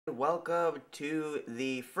welcome to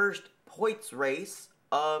the first points race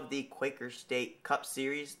of the Quaker State Cup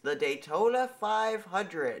Series, the Daytona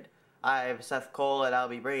 500. I'm Seth Cole, and I'll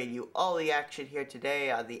be bringing you all the action here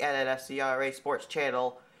today on the NNSCRA Sports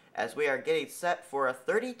Channel as we are getting set for a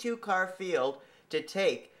 32-car field to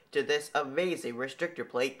take to this amazing restrictor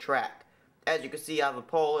plate track. As you can see on the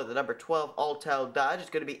pole, in the number 12 All-Town Dodge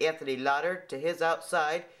is going to be Anthony Lauder. To his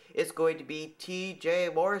outside is going to be T.J.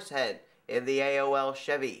 Morrishead in the AOL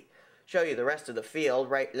Chevy. Show you the rest of the field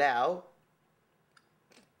right now,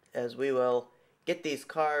 as we will get these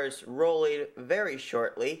cars rolling very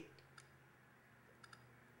shortly.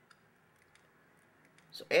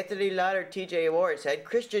 So Anthony Lauder, T.J. Morrishead.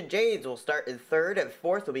 Christian James will start in third, and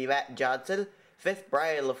fourth will be Matt Johnson. Fifth,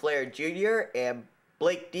 Brian LaFleur Jr. and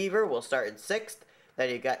Blake Deaver will start in sixth. Then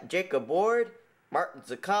you got Jacob Ward, Martin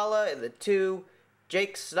Zakala in the 2,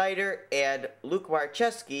 Jake Snyder, and Luke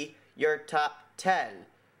Marcheski, your top 10.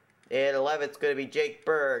 In 11th is going to be Jake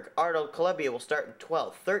Berg. Arnold Columbia will start in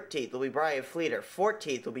 12th. 13th will be Brian Fleeter.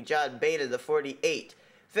 14th will be John Bain in the 48.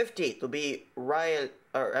 15th will be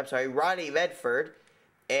Ronnie Medford.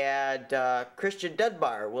 And Christian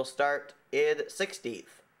Dunbar will start in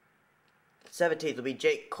 16th. 17th will be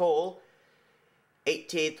Jake Cole.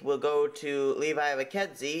 18th will go to Levi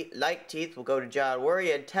McKenzie. 19th will go to John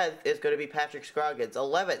Worry. And 10th is going to be Patrick Scroggins.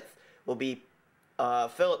 11th will be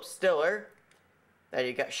Philip Stiller. Then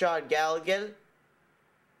you got Sean Galligan,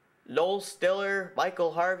 Noel Stiller,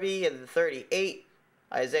 Michael Harvey in the 38,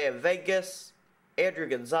 Isaiah Vegas, Andrew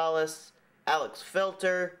Gonzalez, Alex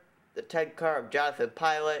Filter, the 10 car of Jonathan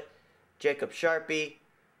Pilot, Jacob Sharpie,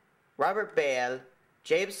 Robert Bann,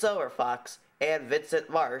 James Silverfox, and Vincent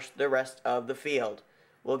Marsh, the rest of the field.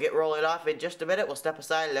 We'll get rolling off in just a minute. We'll step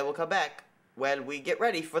aside and then we'll come back when we get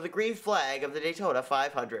ready for the green flag of the Daytona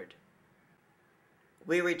 500.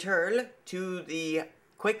 We return to the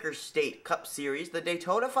Quaker State Cup Series, the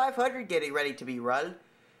Daytona 500 getting ready to be run.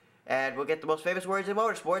 And we'll get the most famous words in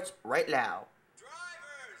motorsports right now.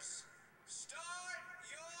 Drivers, start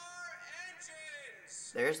your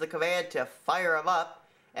engines! There's the command to fire them up,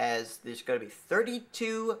 as there's going to be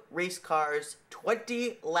 32 race cars,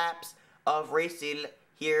 20 laps of racing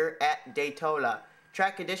here at Daytona.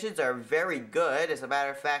 Track conditions are very good. As a matter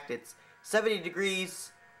of fact, it's 70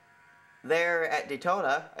 degrees there at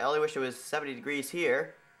Daytona. I only wish it was 70 degrees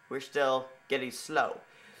here. We're still getting slow.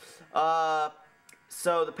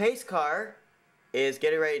 So the pace car is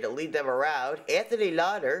getting ready to lead them around. Anthony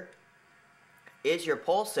Lauder is your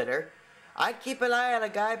pole sitter. I'd keep an eye on a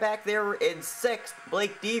guy back there in 6th,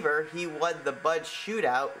 Blake Deaver. He won the Bud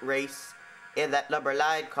Shootout race in that number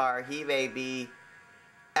 9 car. He may be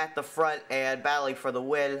at the front and battling for the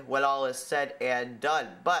win when all is said and done.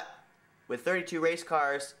 But with 32 race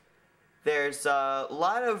cars, there's a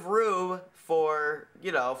lot of room for,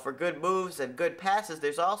 for good moves and good passes.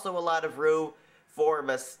 There's also a lot of room for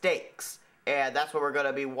mistakes. And that's what we're going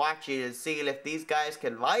to be watching and seeing if these guys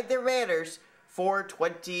can mind their manners for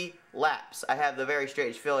 20 laps. I have the very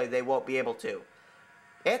strange feeling they won't be able to.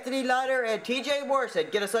 Anthony Lauder and T.J. Morrison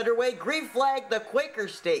get us underway. Green flag, the Quaker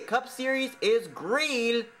State Cup Series is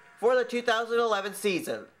green for the 2011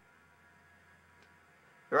 season.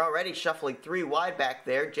 They're already shuffling 3 wide back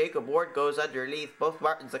there. Jacob Ward goes underneath both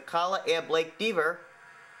Martin Zakala and Blake Deaver,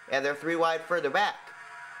 and they're 3 wide further back.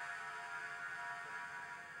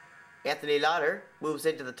 Anthony Lauder moves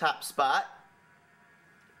into the top spot,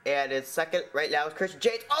 and in second right now is Christian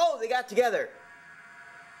James. Oh, they got together.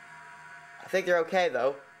 I think they're okay,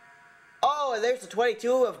 though. Oh, and there's the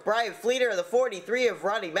 22 of Brian Fleeter and the 43 of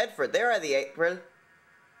Ronnie Medford. They're on the apron.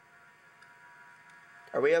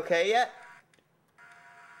 Are we okay yet?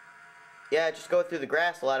 Yeah, just going through the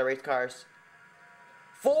grass, a lot of race cars.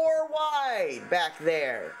 4 wide back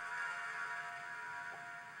there.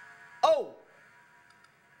 Oh!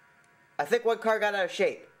 I think one car got out of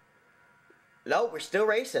shape. No, we're still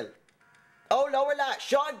racing. Oh, no, we're not.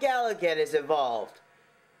 Sean Galligan is involved.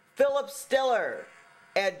 Philip Stiller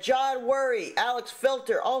and John Worry. Alex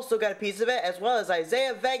Filter also got a piece of it, as well as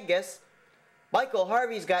Isaiah Vegas. Michael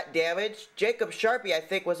Harvey's got damage. Jacob Sharpie, I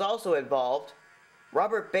think, was also involved.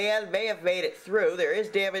 Robert Bann may have made it through. There is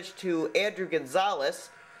damage to Andrew Gonzalez,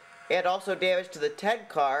 and also damage to the 10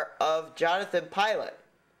 car of Jonathan Pilot.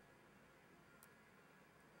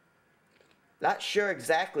 Not sure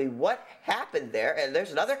exactly what happened there. And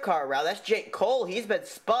there's another car around. That's Jake Cole. He's been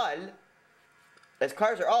spun. His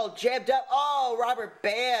cars are all jammed up. Oh, Robert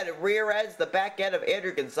Bann rear ends the back end of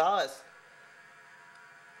Andrew Gonzalez,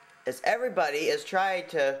 as everybody is trying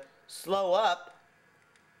to slow up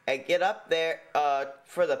and get up there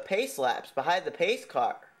for the pace laps behind the pace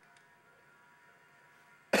car.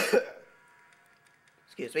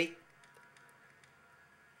 Excuse me.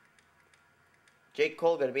 Jake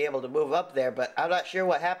Cole going to be able to move up there, but I'm not sure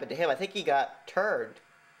what happened to him. I think he got turned.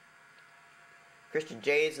 Christian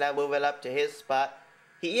Jay's now moving up to his spot.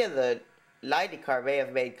 He and the 90 car may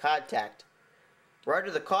have made contact. We're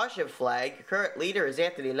under the caution flag. Your current leader is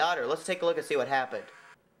Anthony Lauder. Let's take a look and see what happened.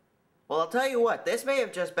 Well, I'll tell you what. This may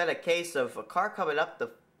have just been a case of a car coming up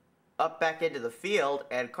back into the field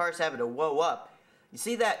and cars having to whoa up. You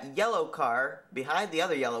see that yellow car behind the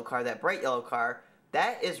other yellow car, that bright yellow car?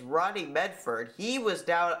 That is Ronnie Medford. He was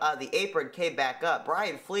down on the apron, came back up.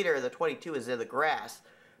 Brian Fleeter, the 22, is in the grass.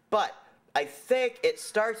 But I think it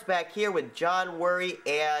starts back here with John Worry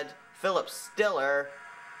and Philip Stiller.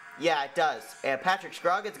 Yeah, it does. And Patrick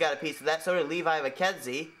Scroggins got a piece of that. So did Levi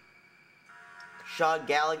McKenzie. Sean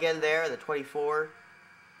Galligan there, the 24.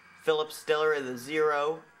 Philip Stiller in the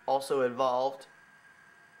 0, also involved.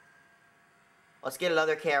 Let's get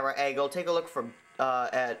another camera angle. Take a look from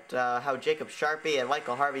at how Jacob Sharpie and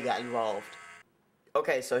Michael Harvey got involved.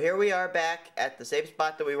 Okay, so here we are back at the same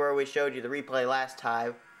spot that we were when we showed you the replay last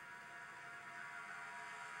time.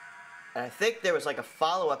 And I think there was like a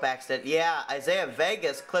follow-up accident. Yeah, Isaiah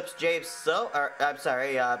Vegas clips Alex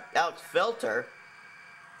Filter.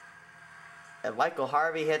 And Michael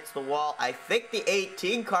Harvey hits the wall. I think the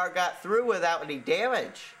 18 car got through without any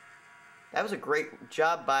damage. That was a great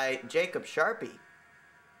job by Jacob Sharpie.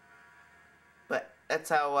 But that's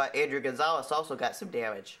how Andrew Gonzalez also got some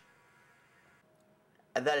damage.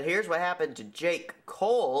 And then here's what happened to Jake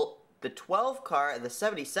Cole. The 12 car and the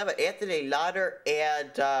 77, Anthony Lauder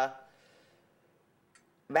and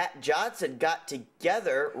Matt Johnson got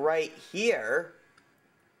together right here.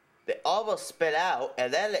 They almost spit out,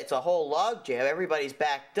 and then it's a whole log jam. Everybody's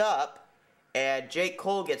backed up, and Jake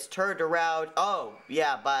Cole gets turned around. Oh,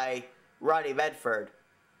 yeah, by Ronnie Medford.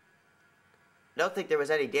 I don't think there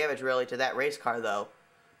was any damage really to that race car, though.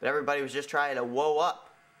 But everybody was just trying to whoa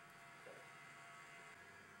up.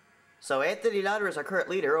 So Anthony Lauder is our current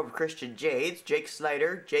leader over Christian Jades, Jake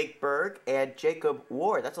Snyder, Jake Berg, and Jacob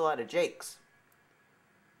Ward. That's a lot of Jakes.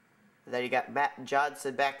 And then you got Matt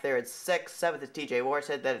Johnson back there at 6th. 7th is TJ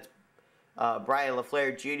Morrison. Then it's Brian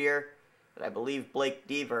LaFleur Jr. And I believe Blake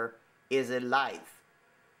Deaver is in 9th.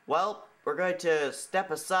 Well, we're going to step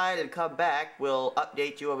aside and come back. We'll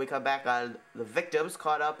update you when we come back on the victims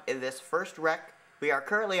caught up in this first wreck. We are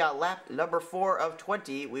currently on lap number 4 of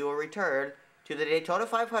 20. We will return to the Daytona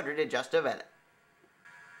 500 in just a minute.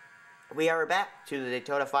 We are back to the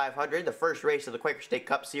Daytona 500, the first race of the Quaker State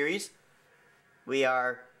Cup Series. We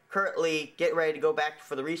are currently getting ready to go back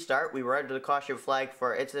for the restart. We were under the caution flag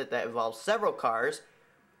for an incident that involves several cars.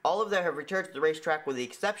 All of them have returned to the racetrack with the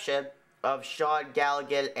exception of Sean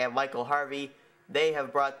Galligan and Michael Harvey. They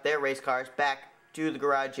have brought their race cars back to the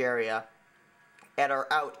garage area and are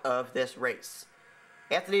out of this race.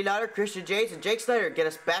 Anthony Lauder, Christian Jades, and Jake Snyder get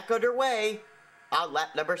us back underway on lap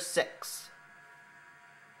number 6.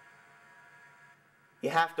 You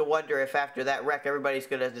have to wonder if after that wreck everybody's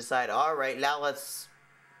going to decide, alright, now let's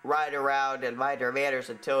ride around and mind our manners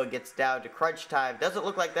until it gets down to crunch time. Doesn't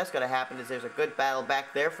look like that's going to happen, as there's a good battle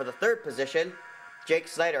back there for the 3rd position. Jake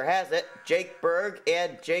Snyder has it. Jake Berg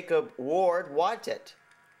and Jacob Ward want it.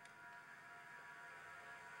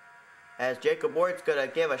 As Jacob Ward's going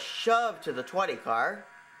to give a shove to the 20 car.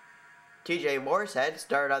 TJ Morsehead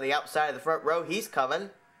started on the outside of the front row. He's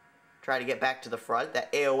coming. Trying to get back to the front.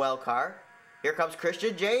 That AOL car. Here comes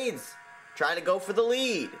Christian Jades. Trying to go for the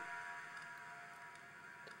lead.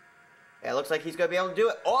 Yeah, it looks like he's going to be able to do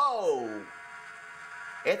it. Oh!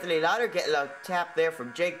 Anthony Lauder getting a tap there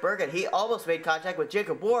from Jake Berg, and he almost made contact with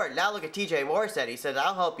Jacob Ward. Now look at TJ Morrison. He said,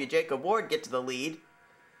 I'll help you, Jacob Ward, get to the lead.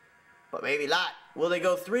 But maybe not. Will they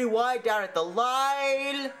go 3 wide down at the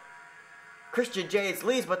line? Christian Jades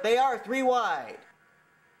leads, but they are 3 wide.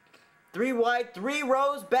 3 wide, 3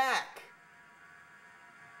 rows back.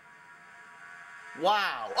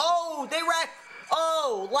 Wow. Oh, they wrecked.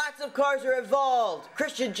 Oh, lots of cars are involved.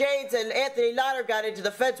 Christian Jades and Anthony Lauder got into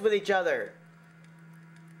the fence with each other.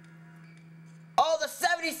 Oh, the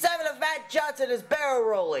 77 of Matt Johnson is barrel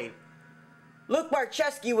rolling. Luke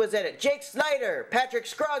Marcheski was in it. Jake Snyder, Patrick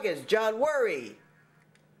Scroggins, John Worry.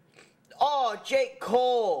 Oh, Jake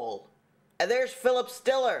Cole. And there's Philip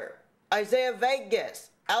Stiller. Isaiah Vegas.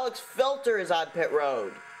 Alex Filter is on pit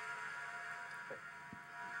road.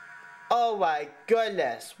 Oh my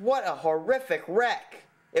goodness. What a horrific wreck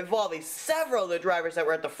involving several of the drivers that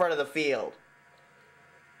were at the front of the field.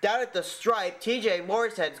 Down at the stripe, TJ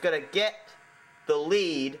Morrishead's going to get the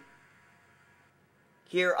lead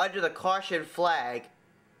here under the caution flag.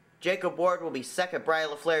 Jacob Ward will be 2nd, Brian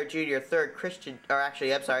LaFleur Jr.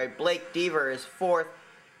 3rd, Blake Deaver is 4th,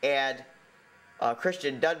 and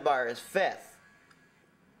Christian Dunbar is 5th.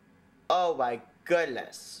 Oh my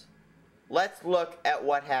goodness. Let's look at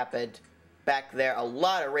what happened back there. A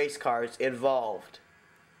lot of race cars involved.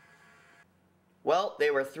 Well, they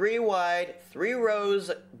were 3 wide, 3 rows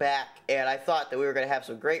back, and I thought that we were going to have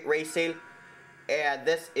some great racing, and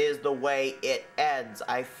this is the way it ends.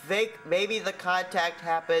 I think maybe the contact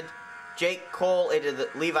happened. Jake Cole into the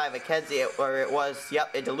Levi McKenzie, or it was,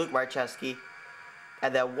 yep, into Luke Marcheski.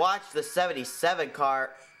 And then watch the 77 car.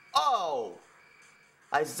 Oh!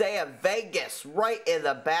 Isaiah Vegas right in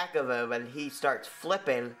the back of him, and he starts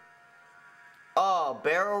flipping. Oh,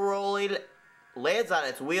 barrel rolling. Lands on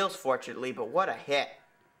its wheels, fortunately, but what a hit.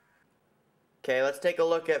 Okay, let's take a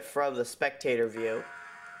look at from the spectator view.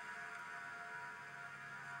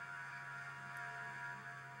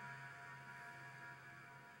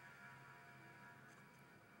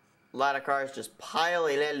 A lot of cars just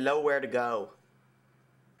piling in, nowhere to go.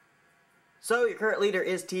 So your current leader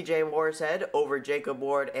is TJ Mooreshead over Jacob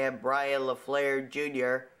Ward and Brian LaFleur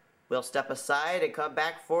Jr. We'll step aside and come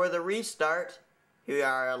back for the restart. Here we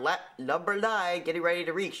are at lap number 9, getting ready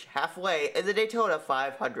to reach halfway in the Daytona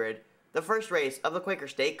 500, the first race of the Quaker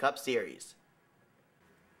State Cup Series.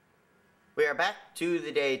 We are back to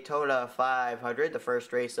the Daytona 500, the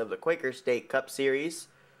first race of the Quaker State Cup Series.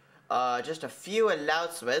 Just a few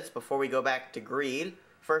announcements before we go back to green.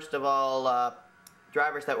 First of all,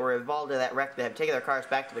 drivers that were involved in that wreck that have taken their cars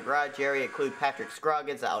back to the garage area include Patrick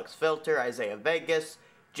Scroggins, Alex Filter, Isaiah Vegas,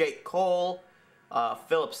 Jake Cole,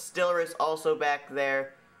 Philip Stiller is also back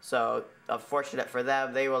there. So, unfortunate for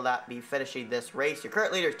them, they will not be finishing this race. Your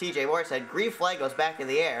current leader is TJ Mooreshead. Green flag goes back in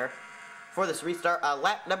the air for this restart on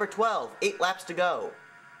lap number 12. 8 laps to go.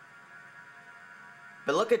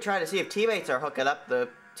 But look at trying to see if teammates are hooking up. The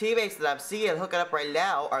teammates that I'm seeing hooking up right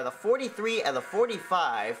now are the 43 and the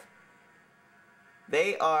 45.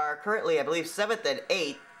 They are currently, I believe, 7th and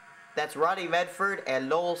 8th. That's Ronnie Medford and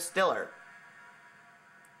Noel Stiller.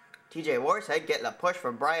 TJ Mooreshead getting a push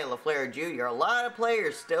from Brian LaFleur Jr. A lot of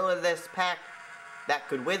players still in this pack that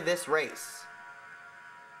could win this race.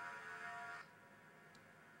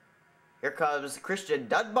 Here comes Christian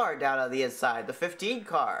Dunbar down on the inside, the 15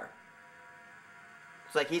 car.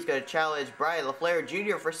 Looks like he's going to challenge Brian LaFleur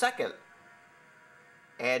Jr. for 2nd.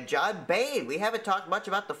 And John Bain, we haven't talked much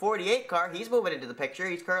about the 48 car. He's moving into the picture.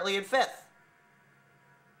 He's currently in 5th.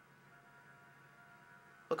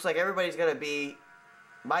 Looks like everybody's going to be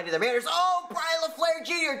minding their manners. Oh, Brian LaFleur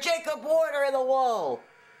Jr., Jacob Ward are in the wall.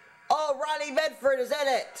 Oh, Ronnie Medford is in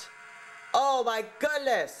it. Oh, my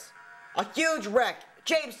goodness. A huge wreck.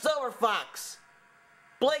 James Silverfox.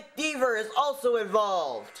 Blake Deaver is also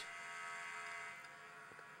involved.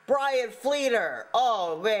 Brian Fleeter.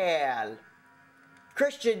 Oh, man.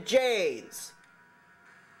 Christian Janes.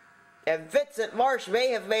 And Vincent Marsh may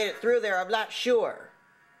have made it through there, I'm not sure.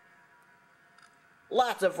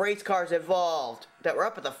 Lots of race cars involved that were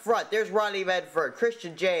up at the front. There's Ronnie Medford,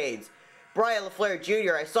 Christian Janes, Brian LaFleur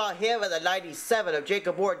Jr. I saw him and the 97 of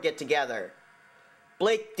Jacob Ward get together.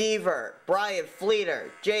 Blake Deaver, Brian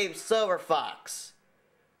Fleeter, James Silverfox.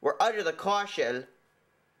 We're under the caution.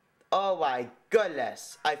 Oh my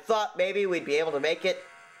goodness. I thought maybe we'd be able to make it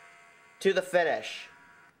to the finish.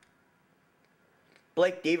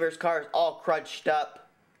 Blake Deaver's car is all crunched up.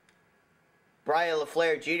 Brian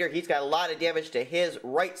LaFleur Jr., he's got a lot of damage to his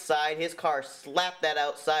right side. His car slapped that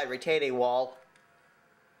outside retaining wall.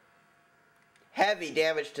 Heavy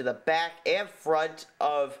damage to the back and front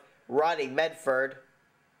of Ronnie Medford.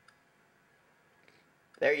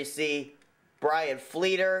 There you see Brian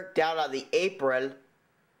Fleeter down on the apron.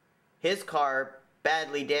 His car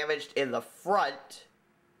badly damaged in the front.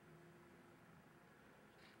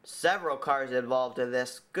 Several cars involved in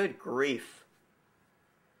this. Good grief.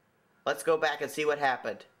 Let's go back and see what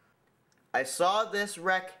happened. I saw this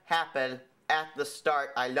wreck happen at the start.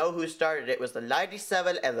 I know who started it. It was the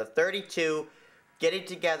 97 and the 32 getting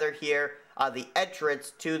together here on the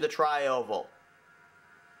entrance to the tri-oval.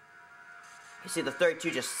 You see the 32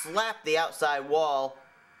 just slapped the outside wall,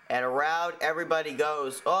 and around everybody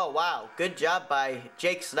goes. Oh, wow. Good job by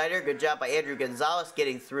Jake Snyder. Good job by Andrew Gonzalez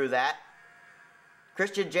getting through that.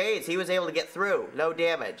 Christian Janes, he was able to get through. No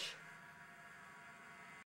damage.